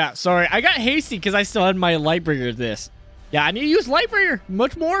 Yeah, sorry. I got hasty because I still had my Lightbringer this. Yeah, I need to use Lightbringer.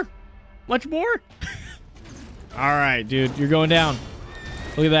 Much more. Much more. All right, dude. You're going down.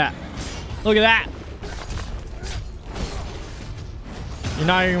 Look at that. Look at that. You're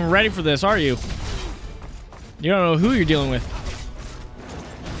not even ready for this, are you? You don't know who you're dealing with.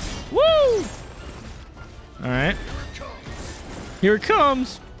 Woo! All right. Here it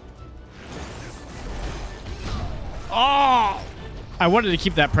comes. Oh! I wanted to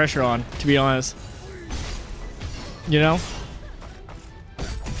keep that pressure on, to be honest. You know? We're a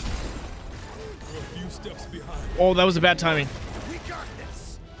few steps behind. Oh, that was a bad timing. We got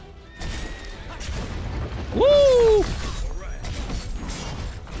this. Woo!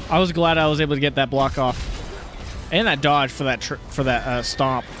 I was glad I was able to get that block off. And that dodge for that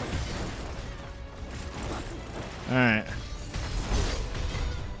stomp. Alright.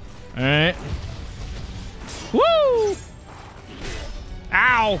 Alright. Woo!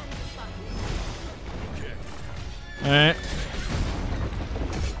 Ow! Alright.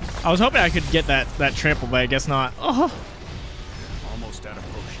 I was hoping I could get that trample, but I guess not. Oh. Almost out of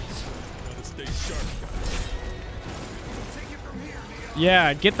potions. Gotta stay sharp, guys. Take it from here, Neon.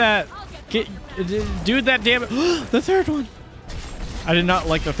 Yeah, get that. Do that damage. The third one. I did not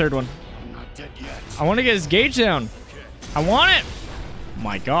like the third one. I'm not dead yet. I want to get his gauge down. I want it.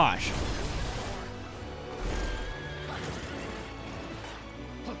 My gosh.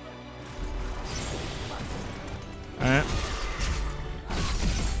 Alright.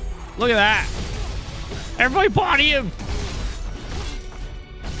 Look at that. Everybody body him.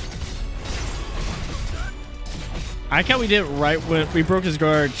 I like how we did it right when we broke his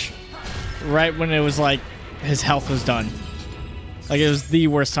gorge. Right when it was like his health was done. Like it was the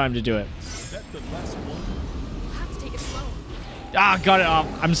worst time to do it. Is that the last one? Have to take it slow. Ah, got it off.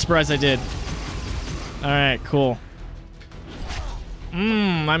 I'm surprised I did. Alright, cool.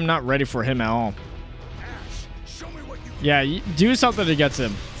 I'm not ready for him at all. Ash, show me what you Yeah, do something against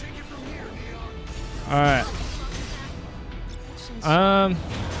him. take it from here, Neon. Alright. Since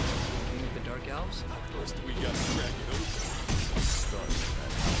being with the Dark Elves, First we gotta crack it open. Start.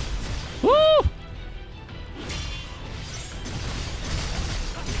 Woo!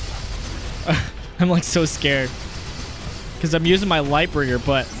 I'm like so scared. Because I'm using my Lightbringer,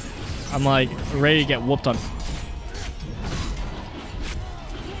 but I'm like ready to get whooped on.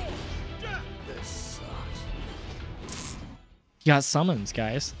 This sucks. He got summons,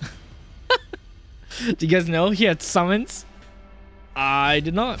 guys. Do you guys know he had summons? I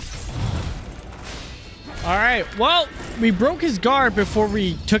did not. All right. Well, we broke his guard before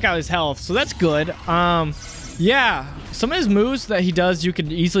we took out his health, so that's good. Yeah, some of his moves that he does, you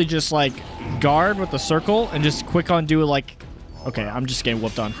can easily just like guard with the circle and just quick on do like. Okay, I'm just getting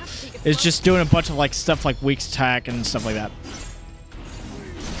whooped on. It's just doing a bunch of like stuff like weak attack and stuff like that.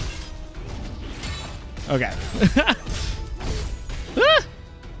 Okay. Ah!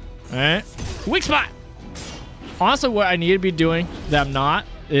 All right. Weak spot. Honestly, what I need to be doing that I'm not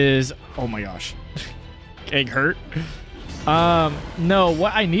is, oh my gosh, getting hurt. No,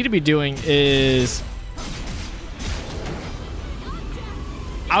 what I need to be doing is,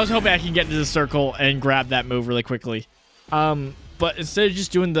 I was hoping I could get into the circle and grab that move really quickly. But instead of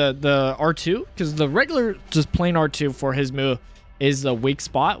just doing the R2, because the regular just plain R2 for his move is a weak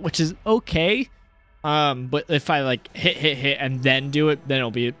spot, which is okay. But if I like hit and then do it,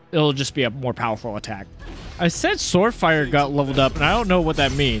 then it'll just be a more powerful attack. I said Swordfire got leveled up, and I don't know what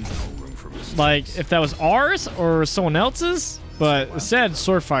that means. Like if that was ours or someone else's, but it said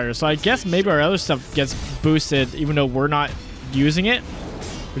Swordfire, so I guess maybe our other stuff gets boosted even though we're not using it,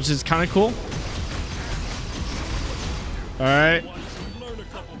 which is kind of cool. All right.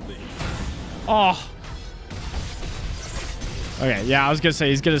 Oh. Okay, yeah, I was gonna say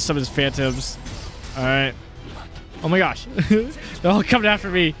he's gonna summon his phantoms. All right. Oh my gosh, they're all coming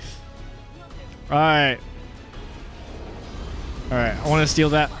after me. All right. All right, I want to steal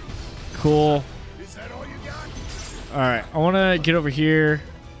that. Cool. All right, I want to get over here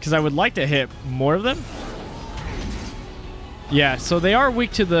because I would like to hit more of them. Yeah, so they are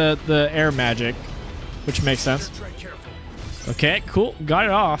weak to the air magic, which makes sense. Okay, cool. Got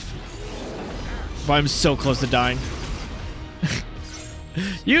it off. But I'm so close to dying.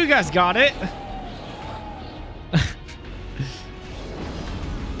 You guys got it.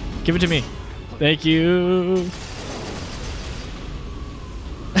 Give it to me. Thank you.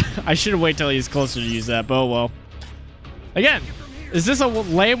 I should have waited till he's closer to use that, but oh well. Again, is this a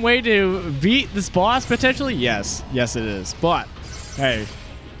lame way to beat this boss potentially? Yes. Yes, it is. But, hey,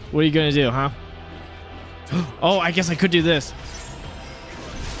 what are you going to do, huh? Oh, I guess I could do this.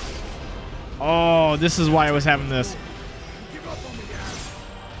 Oh, this is why I was having this.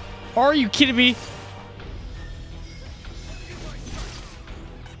 Are you kidding me?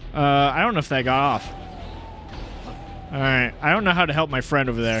 I don't know if that got off. All right, I don't know how to help my friend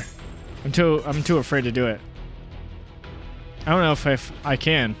over there. I'm too afraid to do it. I don't know if I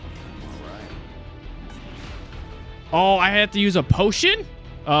can. Oh, I have to use a potion?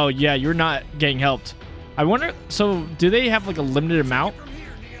 Oh yeah, you're not getting helped. I wonder, so do they have like a limited amount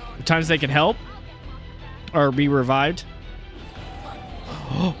of times they can help or be revived?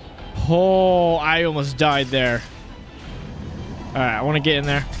 Oh, I almost died there. All right, I want to get in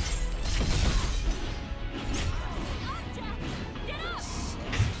there.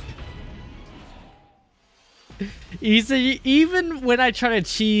 Even when I try to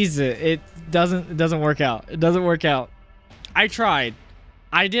cheese it, it doesn't work out. It doesn't work out. I tried.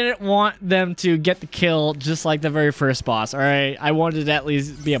 I didn't want them to get the kill just like the very first boss. All right, I wanted to at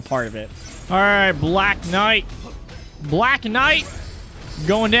least be a part of it. All right, Black Knight. Black Knight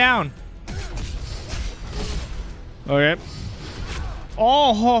going down. Okay.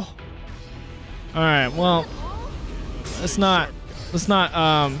 Oh. All right. Well, let's not.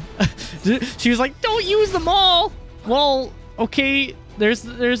 She was like, "Don't use them all." Well, okay. There's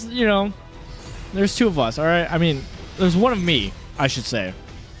you know, there's two of us. All right. I mean, there's one of me, I should say.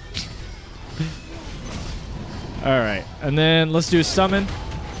 All right, and then let's do a summon.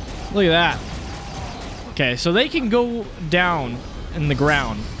 Look at that. Okay, so they can go down in the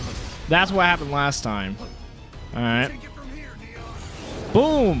ground. That's what happened last time. All right.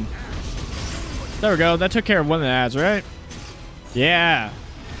 Boom. There we go. That took care of one of the ads, right? Yeah.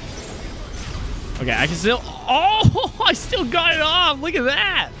 Okay, I can still... Oh, I still got it off. Look at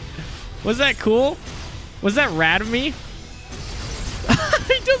that. Was that cool? Was that rad of me?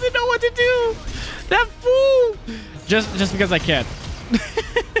 He doesn't know what to do. That fool. Just because I can.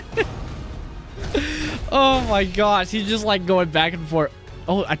 Oh my gosh. He's just like going back and forth.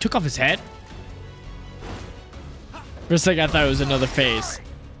 Oh, I took off his head? For a second, I thought it was another face.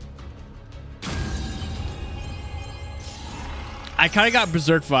 I kind of got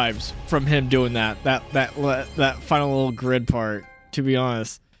Berserk vibes from him doing that final little grid part, to be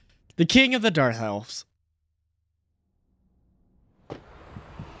honest. The King of the Dark Elves.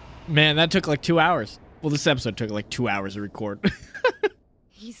 Man, that took like 2 hours. Well, this episode took like 2 hours to record.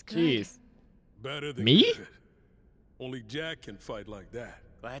 He's good. Jeez. Better than Me? good. Only Jack can fight like that.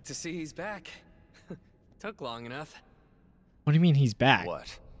 Glad to see he's back. Took long enough. What do you mean he's back?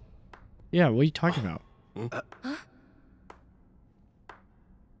 What? Yeah, what are you talking about?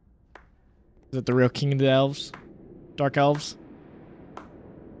 Is it the real king of the elves? Dark elves?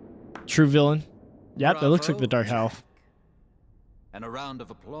 True villain? Yep, that looks like the dark Bravo, elf. Jack. And a round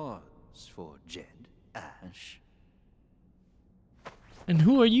of applause for Jed Ash. And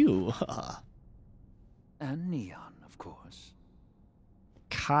who are you? And Neon, of course.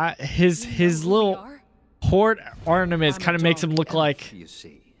 His You know who we little are? horde ornaments I'm a kind of makes him dark look elf, like... you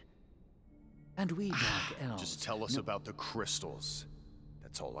see. And we dark elves. Just tell us know- about the crystals.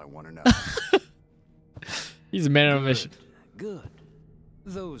 That's all I want to know. He's a man on a mission. Good.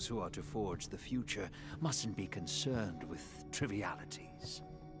 Those who are to forge the future mustn't be concerned with trivialities.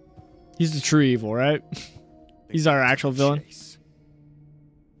 He's the true evil, right? He's our actual villain. Chase.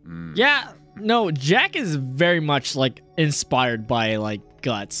 Yeah, no, Jack is very much like inspired by like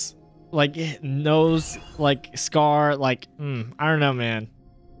Guts, like nose, like Scar, like I don't know, man.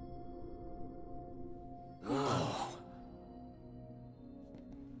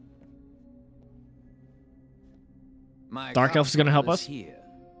 My Dark Elf's gonna help counsel us? is Here.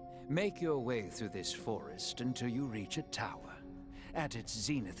 Make your way through this forest until you reach a tower. At its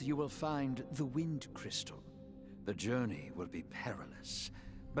zenith, you will find the Wind Crystal. The journey will be perilous,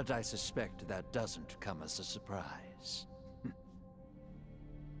 but I suspect that doesn't come as a surprise.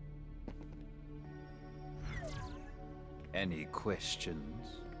 Any questions?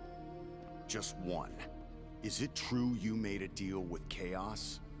 Just one. Is it true you made a deal with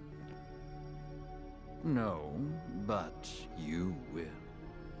Chaos? No, but you will.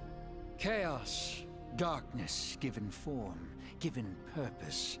 Chaos, darkness given form, given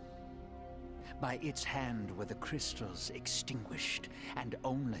purpose. By its hand were the crystals extinguished, and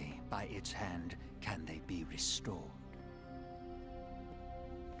only by its hand can they be restored.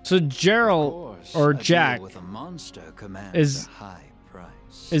 So Gerald Course, or a deal Jack with a monster commands is- a high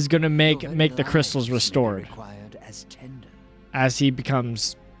price. is gonna Your make very the crystals lives may be restored required as tender. as he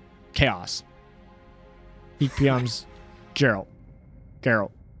becomes Chaos. He becomes Gerald,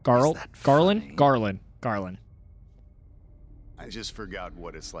 Garland, that funny? Garland. I just forgot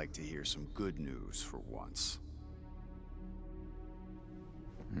what it's like to hear some good news for once.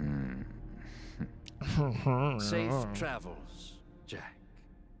 Safe travels, Jack.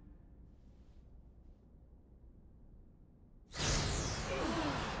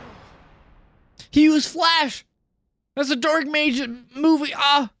 He used Flash. That's a Dark Mage movie.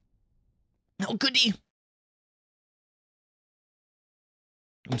 Ah, how could he?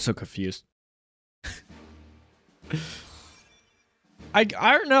 I'm so confused. I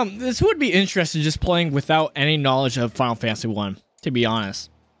don't know. This would be interesting just playing without any knowledge of Final Fantasy 1, to be honest.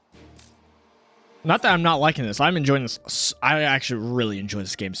 Not that I'm not liking this. I'm enjoying this. I actually really enjoy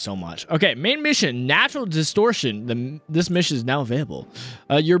this game so much. Okay, main mission, Natural Distortion. This mission is now available.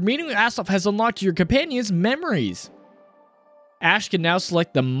 Your meeting with Astoff has unlocked your companion's memories. Ash can now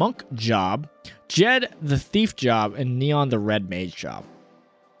select the Monk job, Jed the Thief job, and Neon the Red Mage job.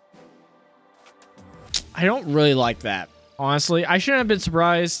 I don't really like that. Honestly, I shouldn't have been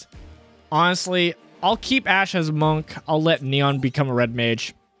surprised. Honestly, I'll keep Ash as a monk. I'll let Neon become a red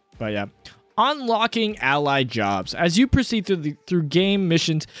mage. But yeah. Unlocking allied jobs. As you proceed through game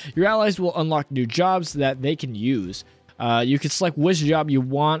missions, your allies will unlock new jobs that they can use. You can select which job you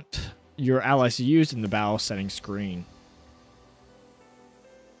want your allies to use in the battle settings screen.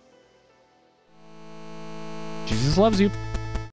 Jesus loves you.